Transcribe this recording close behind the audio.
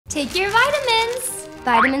Take your vitamins.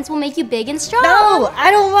 Vitamins will make you big and strong. No,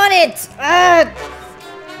 I don't want it.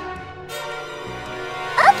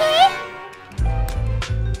 Okay.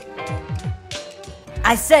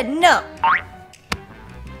 I said no.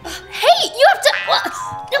 Hey, you have to...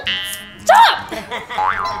 No, stop!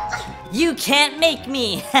 You can't make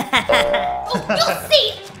me. You'll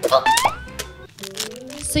see.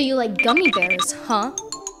 So you like gummy bears, huh?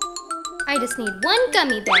 I just need one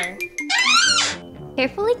gummy bear.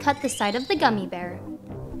 Carefully cut the side of the gummy bear.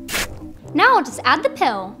 Now I'll just add the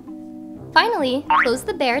pill. Finally, close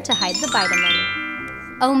the bear to hide the vitamin.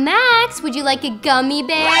 Oh, Max, would you like a gummy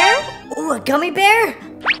bear? Ooh, a gummy bear?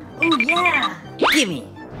 Ooh, yeah. Gimme.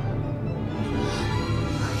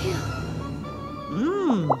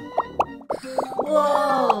 Mmm.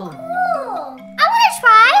 Whoa. I want to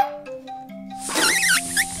try.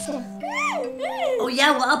 Oh,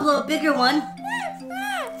 yeah, we'll upload a bigger one.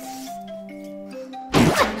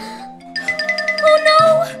 Oh, no.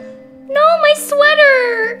 No, my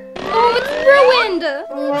sweater. Oh, it's ruined.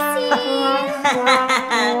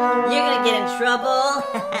 You're gonna get in trouble.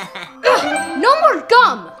 No more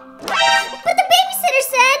gum. But the babysitter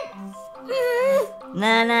said...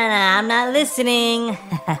 Nah, I'm not listening.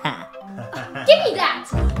 Give me that.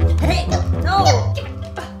 Hey, no.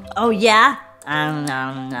 Oh, yeah? My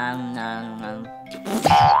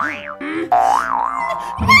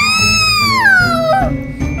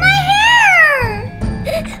hair!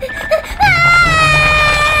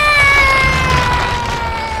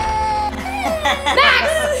 Max!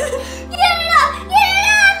 Get it off! Get it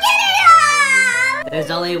off! Get it off!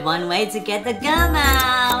 There's only one way to get the gum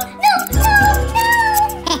out. No! No!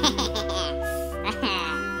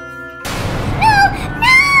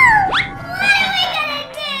 What are we gonna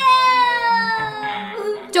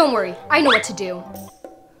do? Don't worry, I know what to do.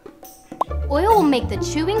 Oil will make the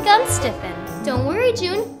chewing gum stiffen. Don't worry,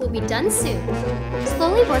 June, we'll be done soon.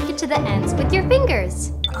 Slowly work it to the ends with your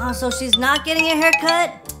fingers. Oh, so she's not getting a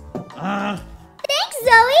haircut? Thanks,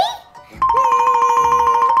 Zoey.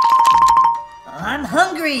 I'm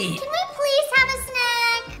hungry. Can we please have a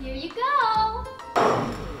snack? Here you go.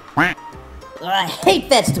 I hate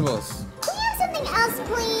vegetables. Can you have something else,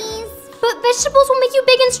 please? But vegetables will make you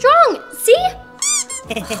big and strong. See?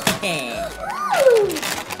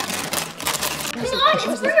 Come on,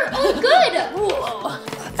 it's for your own good.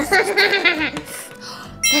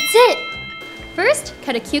 That's it. First,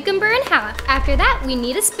 cut a cucumber in half. After that, we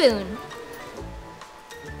need a spoon.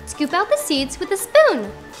 Scoop out the seeds with a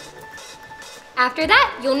spoon. After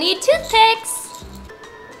that, you'll need toothpicks.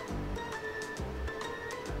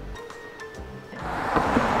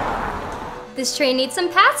 This train needs some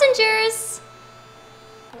passengers.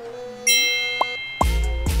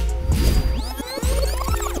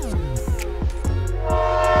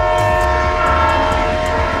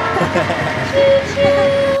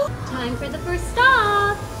 Choo-choo. Time for the first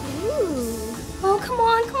stop. Ooh. Oh, come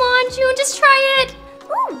on, June, just try it.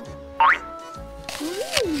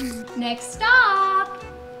 Next stop.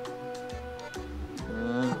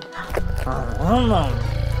 How about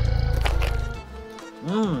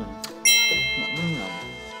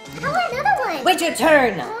another one? Wait your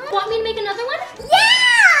turn. Want me to make another one?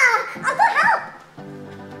 Yeah! I'll go help.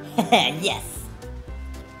 Yes.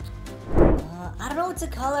 I don't know what to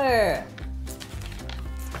color.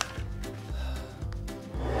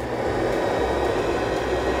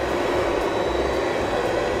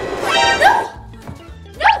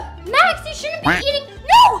 No! Max, you shouldn't be eating.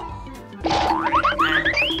 No!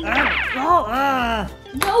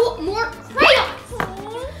 No more crayons!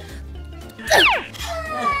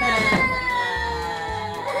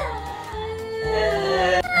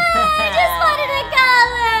 I just wanted a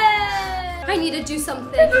color. I need to do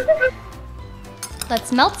something.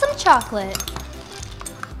 Let's melt some chocolate.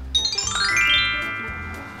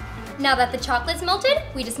 Now that the chocolate's melted,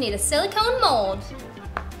 we just need a silicone mold.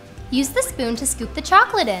 Use the spoon to scoop the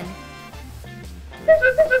chocolate in.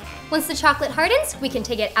 Once the chocolate hardens, we can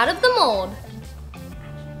take it out of the mold.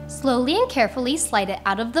 Slowly and carefully slide it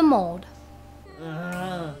out of the mold.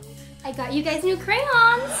 I got you guys new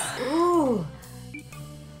crayons. Ooh.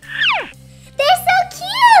 They're so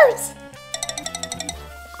cute.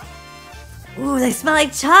 Ooh, they smell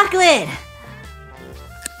like chocolate.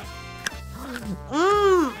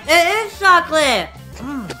 It is chocolate.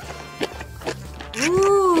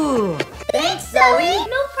 Ooh. Thanks, Zoey.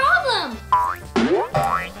 No problem.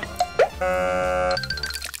 I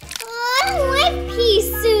don't like pea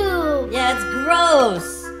soup. Yeah, it's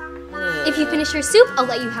gross. If you finish your soup, I'll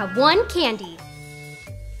let you have one candy.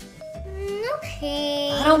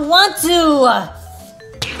 Okay. I don't want to.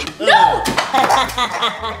 No!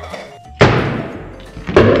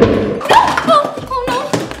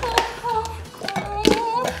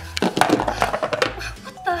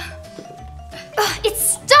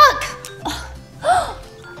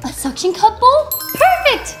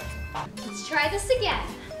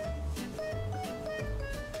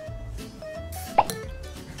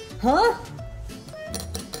 Huh?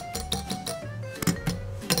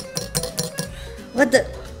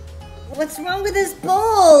 What's wrong with this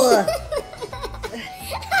bowl?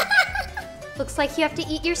 Looks like you have to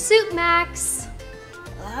eat your soup, Max.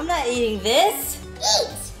 I'm not eating this.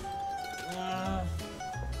 Eat!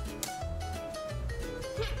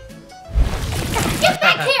 Get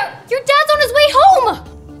back here! Your dad's on his way home!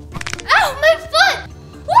 Ow, my foot!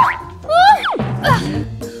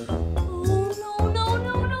 No.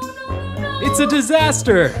 It's a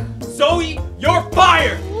disaster! Zoey, you're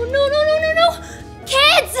fired! Oh, no.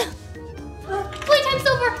 Kids! Playtime's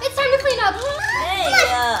over. It's time to clean up. Hey,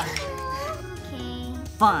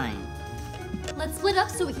 Okay. fine. Let's split up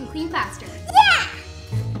so we can clean faster. Yeah!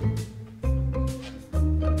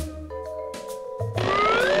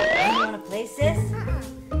 You wanna play, sis?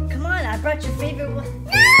 Come on, I brought your favorite one.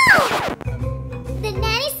 No! The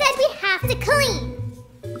nanny said we have to clean.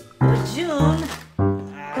 But June.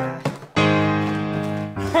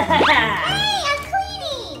 Hey, I'm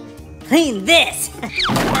cleaning! Clean this.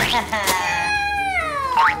 Max!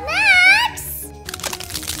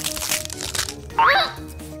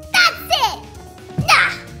 That's it!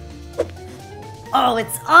 Nah! Oh,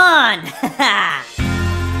 it's on.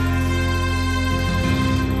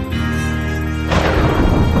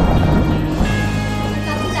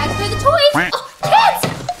 Got the bags for the toys. Oh, kids!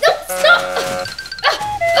 No,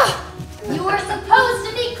 stop! You are supposed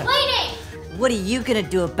to be cleaning! What are you gonna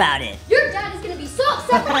do about it? Your dad is gonna be so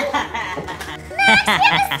upset when We have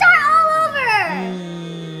to start all over!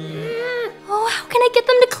 Oh, how can I get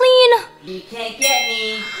them to clean? You can't get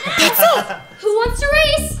me. Who wants to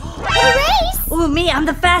race? A race? Ooh, me, I'm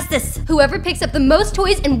the fastest. Whoever picks up the most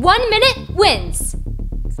toys in 1 minute wins.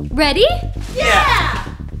 Ready? Yeah!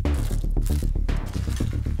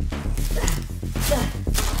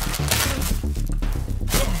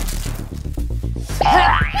 Hey,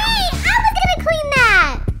 I was gonna clean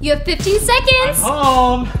that! You have 15 seconds.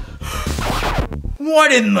 Home!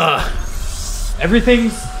 What in the?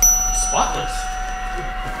 Everything's spotless.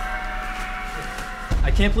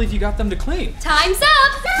 I can't believe you got them to clean. Time's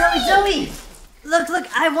up. Zoey! Look,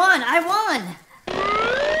 I won!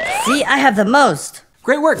 See, I have the most.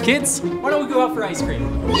 Great work, kids. Why don't we go out for ice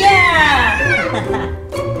cream? Yeah!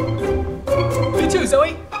 Me too,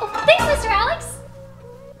 Zoey. Oh, thanks, Mr. Alex.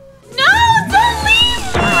 No, don't leave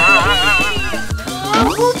me!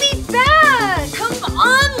 Oh, we'll be back. Come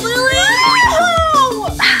on, Lily.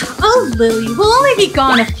 Oh, Lily, we'll only be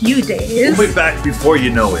gone a few days. We'll be back before you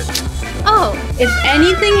know it. Oh, if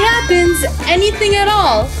anything happens, anything at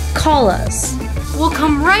all, call us. We'll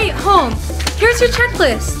come right home. Here's your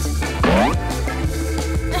checklist.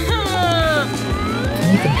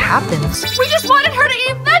 Anything happens. We just wanted her to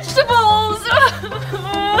eat vegetables.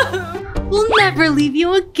 We'll never leave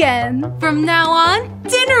you again. From now on,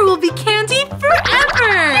 dinner will be candy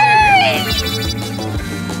forever.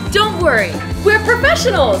 Don't worry, we're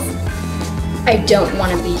professionals. I don't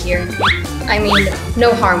want to be here. I mean,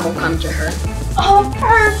 no harm will come to her. Oh,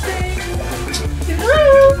 perfect.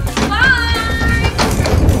 Bye.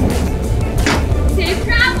 Safe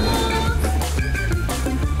travels.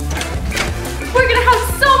 We're gonna have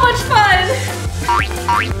so much fun.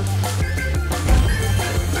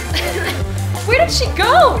 Where did she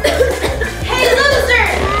go? Hey, loser!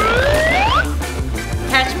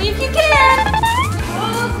 Catch me if you can.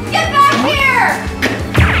 Oh, get back here!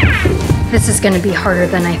 This is going to be harder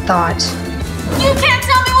than I thought. You can't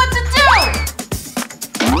tell me what to do!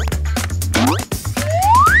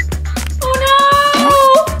 Oh no!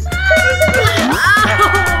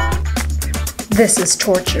 This is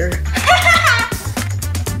torture.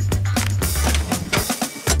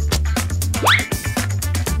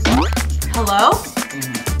 Hello?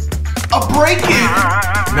 A break-in!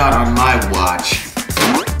 Not on my watch.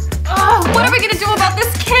 Oh, what are we gonna do about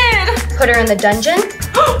this kid? Put her in the dungeon?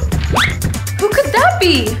 Who could that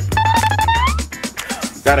be?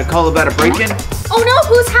 Got a call about a break-in? Oh no,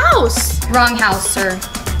 whose house? Wrong house, sir.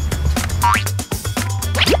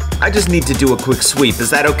 I just need to do a quick sweep, is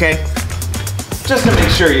that okay? Just to make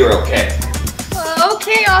sure you're okay.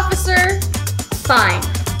 Okay, officer. Fine,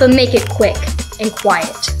 but make it quick and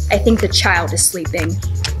quiet. I think the child is sleeping.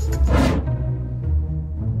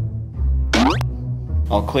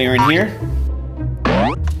 All clear in here?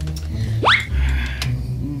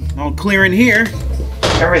 All clear in here.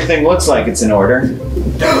 Everything looks like it's in order.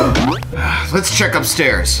 Let's check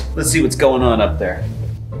upstairs. Let's see what's going on up there.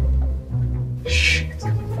 Shh, it's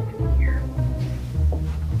coming from in here.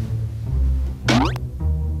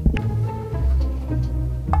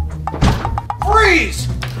 Freeze!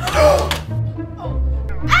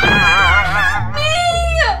 Me!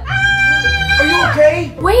 Are you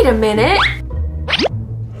okay? Wait a minute.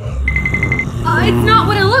 It's not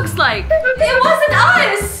what it looks like. It wasn't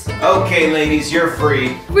us. Okay, ladies, you're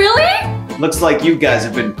free. Really? Looks like you guys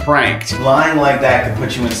have been pranked. Lying like that could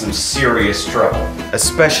put you in some serious trouble.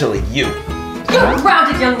 Especially you. You're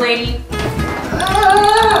grounded, young lady.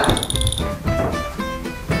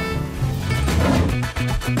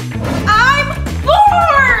 I'm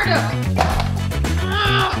bored!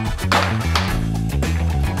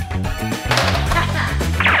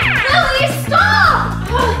 Lily, stop!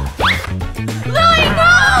 Lily,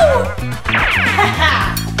 no!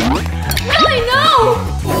 Lily, no!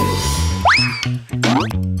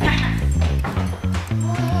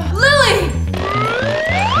 Lily!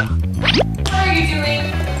 What are you doing?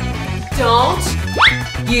 Don't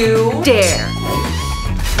you dare.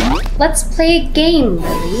 Let's play a game,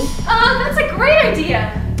 Lily. That's a great idea.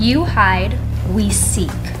 You hide, we seek.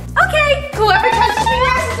 Okay, whoever touches me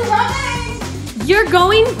rises to running. You're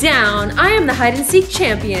going down. I am the hide and seek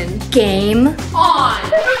champion. Game On.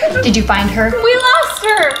 Did you find her? We lost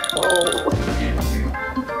her.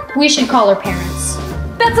 We should call her parents.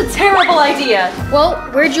 That's a terrible idea. Well,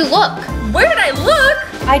 where'd you look? Where did I look?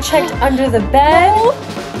 I checked under the bed,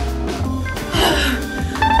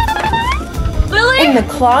 Lily? in the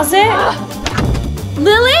closet,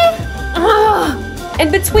 Lily?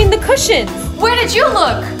 and between the cushions. Where did you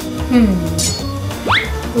look?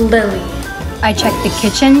 Lily. I checked the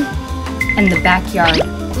kitchen and the backyard.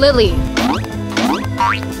 Lily.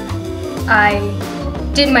 I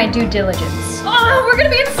did my due diligence. Oh, we're gonna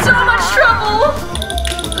be in so much trouble.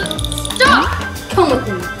 Stop! Come with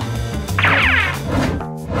me.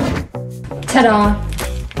 Ta-da.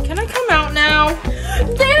 Can I come out now?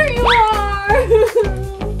 There you are!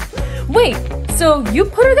 Wait, so you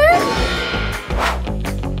put her there?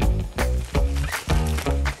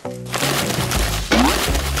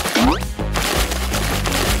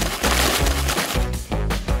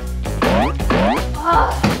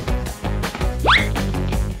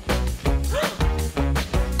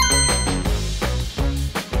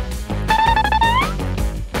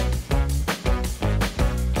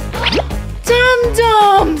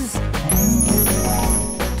 Dum-dums!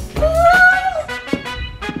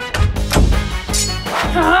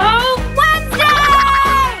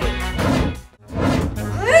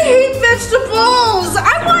 I hate vegetables! I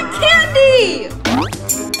want candy!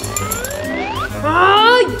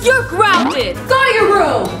 You're grounded! Go to your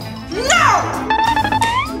room! No!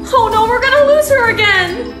 Oh no, we're gonna lose her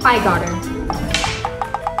again! I got her.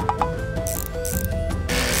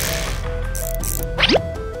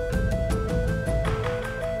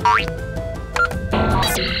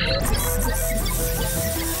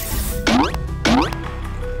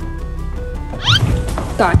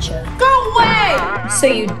 Gotcha. Go away! So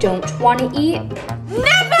you don't want to eat?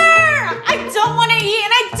 Never! I don't want to eat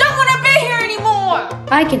and I don't want to be here anymore!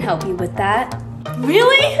 I can help you with that.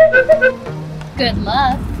 Really? Good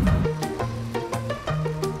luck.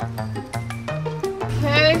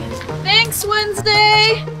 Okay. Thanks,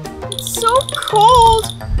 Wednesday. It's so cold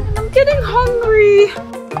and I'm getting hungry.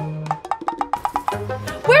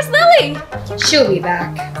 Where's Lily? She'll be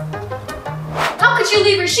back. How could you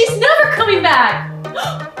leave her? She's never coming back!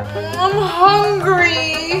 I'm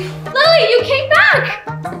hungry. Lily, you came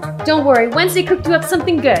back! Don't worry, Wednesday cooked you up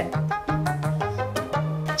something good.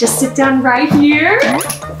 Just sit down right here.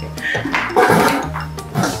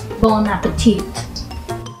 Bon appetit.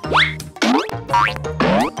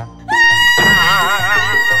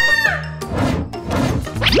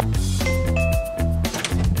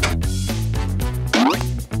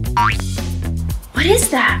 What is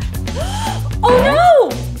that? Oh no!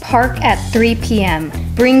 Park at 3 p.m.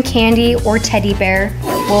 Bring candy or teddy bear.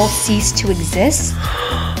 Will cease to exist.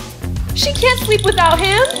 She can't sleep without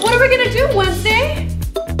him. What are we gonna do, Wednesday?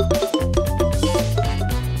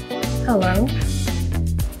 Hello?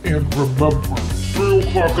 And remember, 3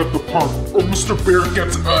 o'clock at the park, or Mr. Bear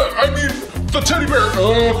gets, the teddy bear.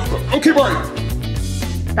 Okay, bye.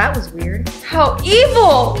 That was weird. How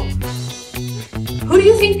evil! Who do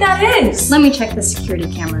you think that is? Let me check the security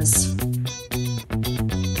cameras.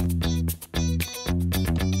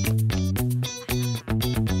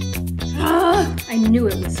 I knew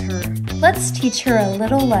it was her. Let's teach her a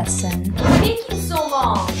little lesson. Taking so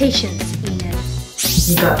long. Patience, Enid.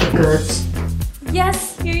 You got the goods.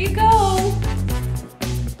 Yes, here you go.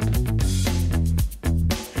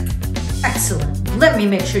 Excellent. Let me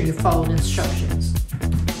make sure you followed instructions.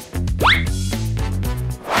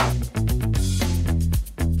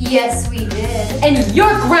 Yes, we did. And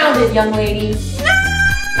you're grounded, young lady.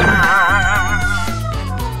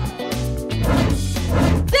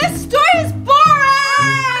 This story is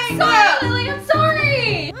boring! Sorry, Lily, I'm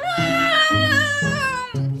sorry!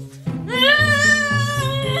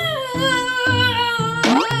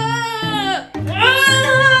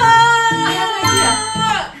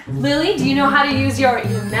 your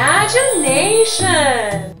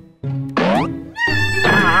imagination.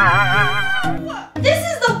 This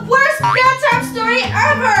is the worst bedtime story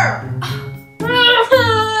ever!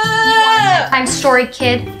 Bedtime story,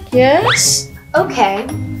 kid? Yes? Okay,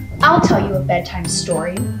 I'll tell you a bedtime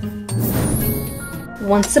story.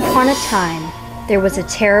 Once upon a time, there was a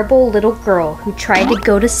terrible little girl who tried to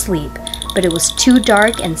go to sleep, but it was too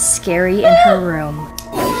dark and scary in her room.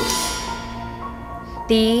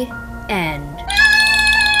 The end.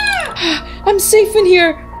 I'm safe in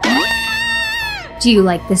here. Do you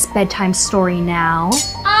like this bedtime story now?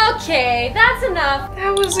 Okay, that's enough.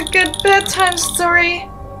 That was a good bedtime story.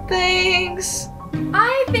 Thanks.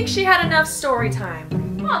 I think she had enough story time.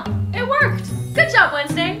 Huh, it worked. Good job,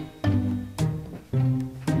 Wednesday.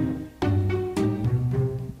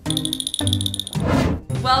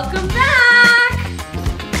 Welcome back.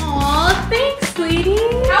 Aw, thanks,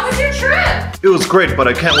 Sweedee. How was your trip? It was great, but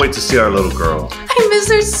I can't wait to see our little girl. I miss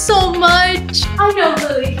her so much. I know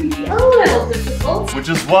Lily can be a little difficult. Which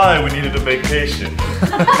is why we needed a vacation.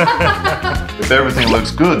 If everything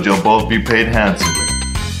looks good, you'll both be paid handsomely.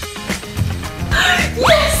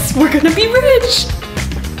 Yes, we're gonna be rich.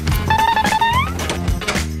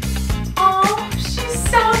 Oh, she's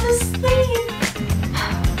sound asleep.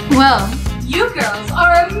 Well, you girls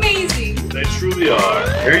are amazing. They truly are.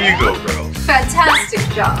 Here you go, girls. Fantastic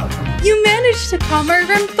job. You managed to calm our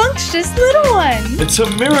rambunctious little one. It's a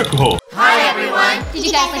miracle. Hi everyone! Did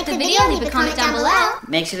you guys like the video? Leave a comment down below.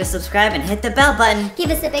 Make sure to subscribe and hit the bell button. Give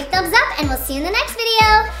us a big thumbs up and we'll see you in the next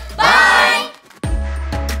video. Bye!